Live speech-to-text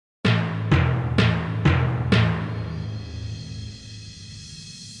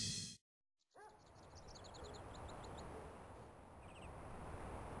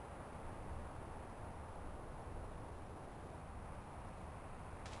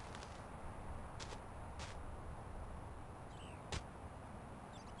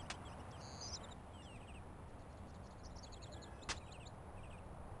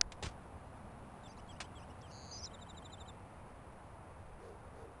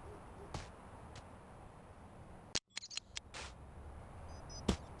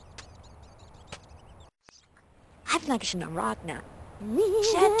Ragna.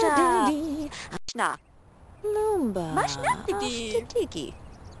 Cheta. Ashna. Lumba. Mashnaptiki. Tiki.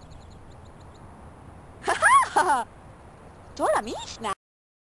 Ha ha! Tora Mishna.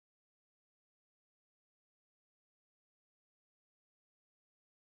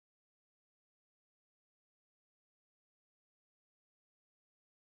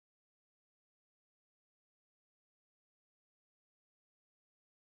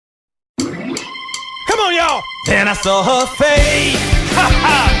 Come on, y'all! Then I saw her face. Ha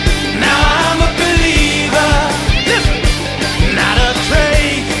ha! Now I'm a believer. Listen, not a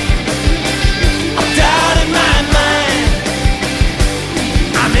trace of doubt in my mind.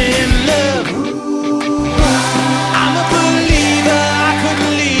 I'm in love. I'm a believer. I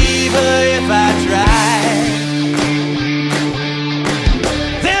couldn't leave her if I tried.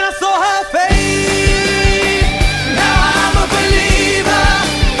 Then I saw her face. Now I'm a believer.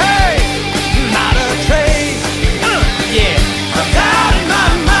 Hey, not a trace. Yeah, of doubt in my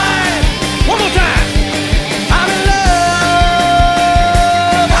mind. One more time. I'm in love.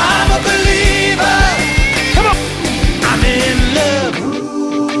 I'm a believer. Come on. I'm in love.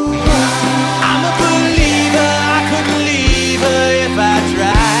 I'm a believer. I couldn't leave her if I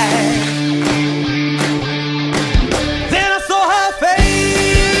tried. Then I saw her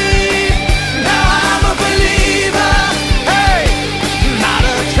face. Now I'm a believer. Hey, not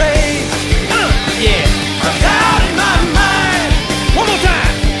a trace. Yeah, of doubt in my mind. One more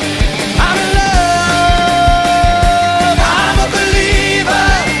time. I'm in love. I'm a believer.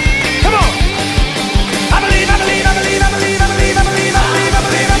 Come on. I believe, I believe, I believe, I believe, I believe, I believe, I believe, I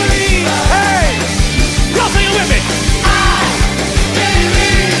believe, I believe. Hey, y'all sing it with me. I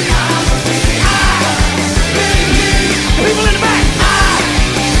believe. People in the back. I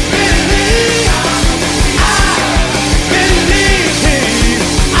believe. I believe.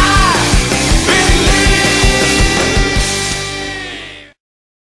 I believe.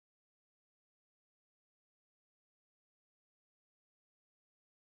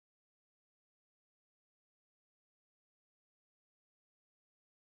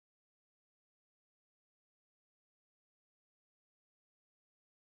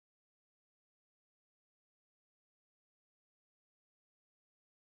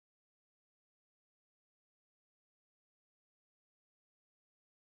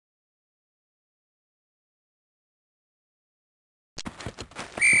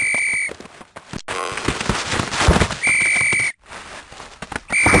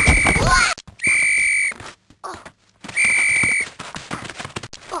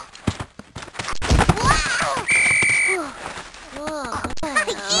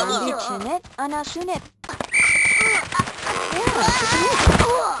 Sunit, Ana Sunit.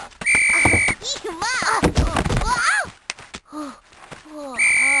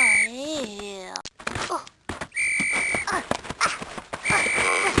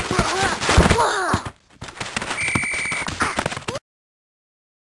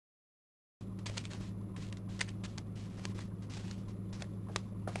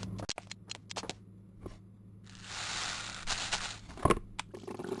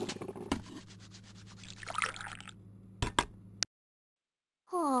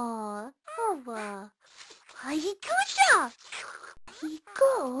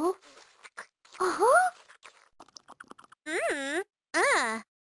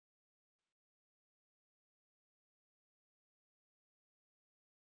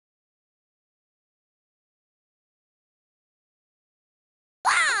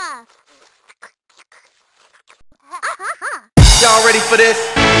 Y'all ready for this?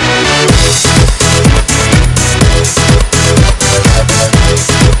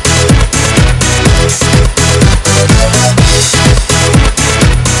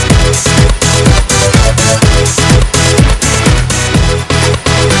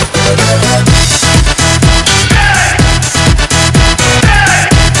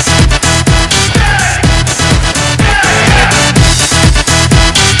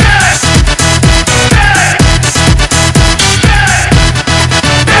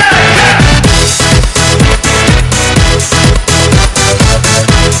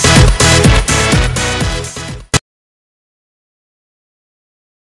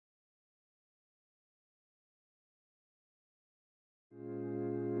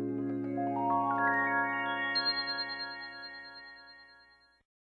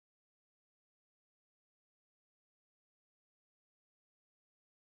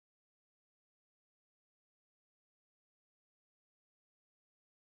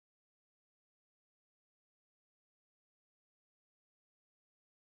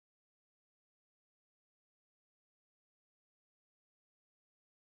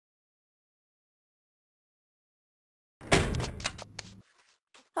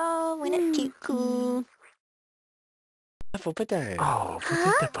 Oh, when it's cute, cool. Faut peut-être. Oh,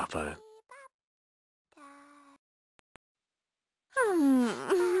 peut-être papa.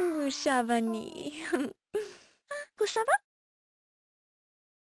 Shavani. Ça va?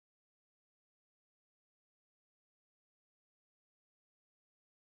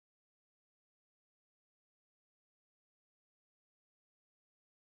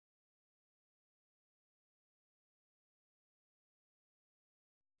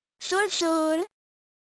 Sul.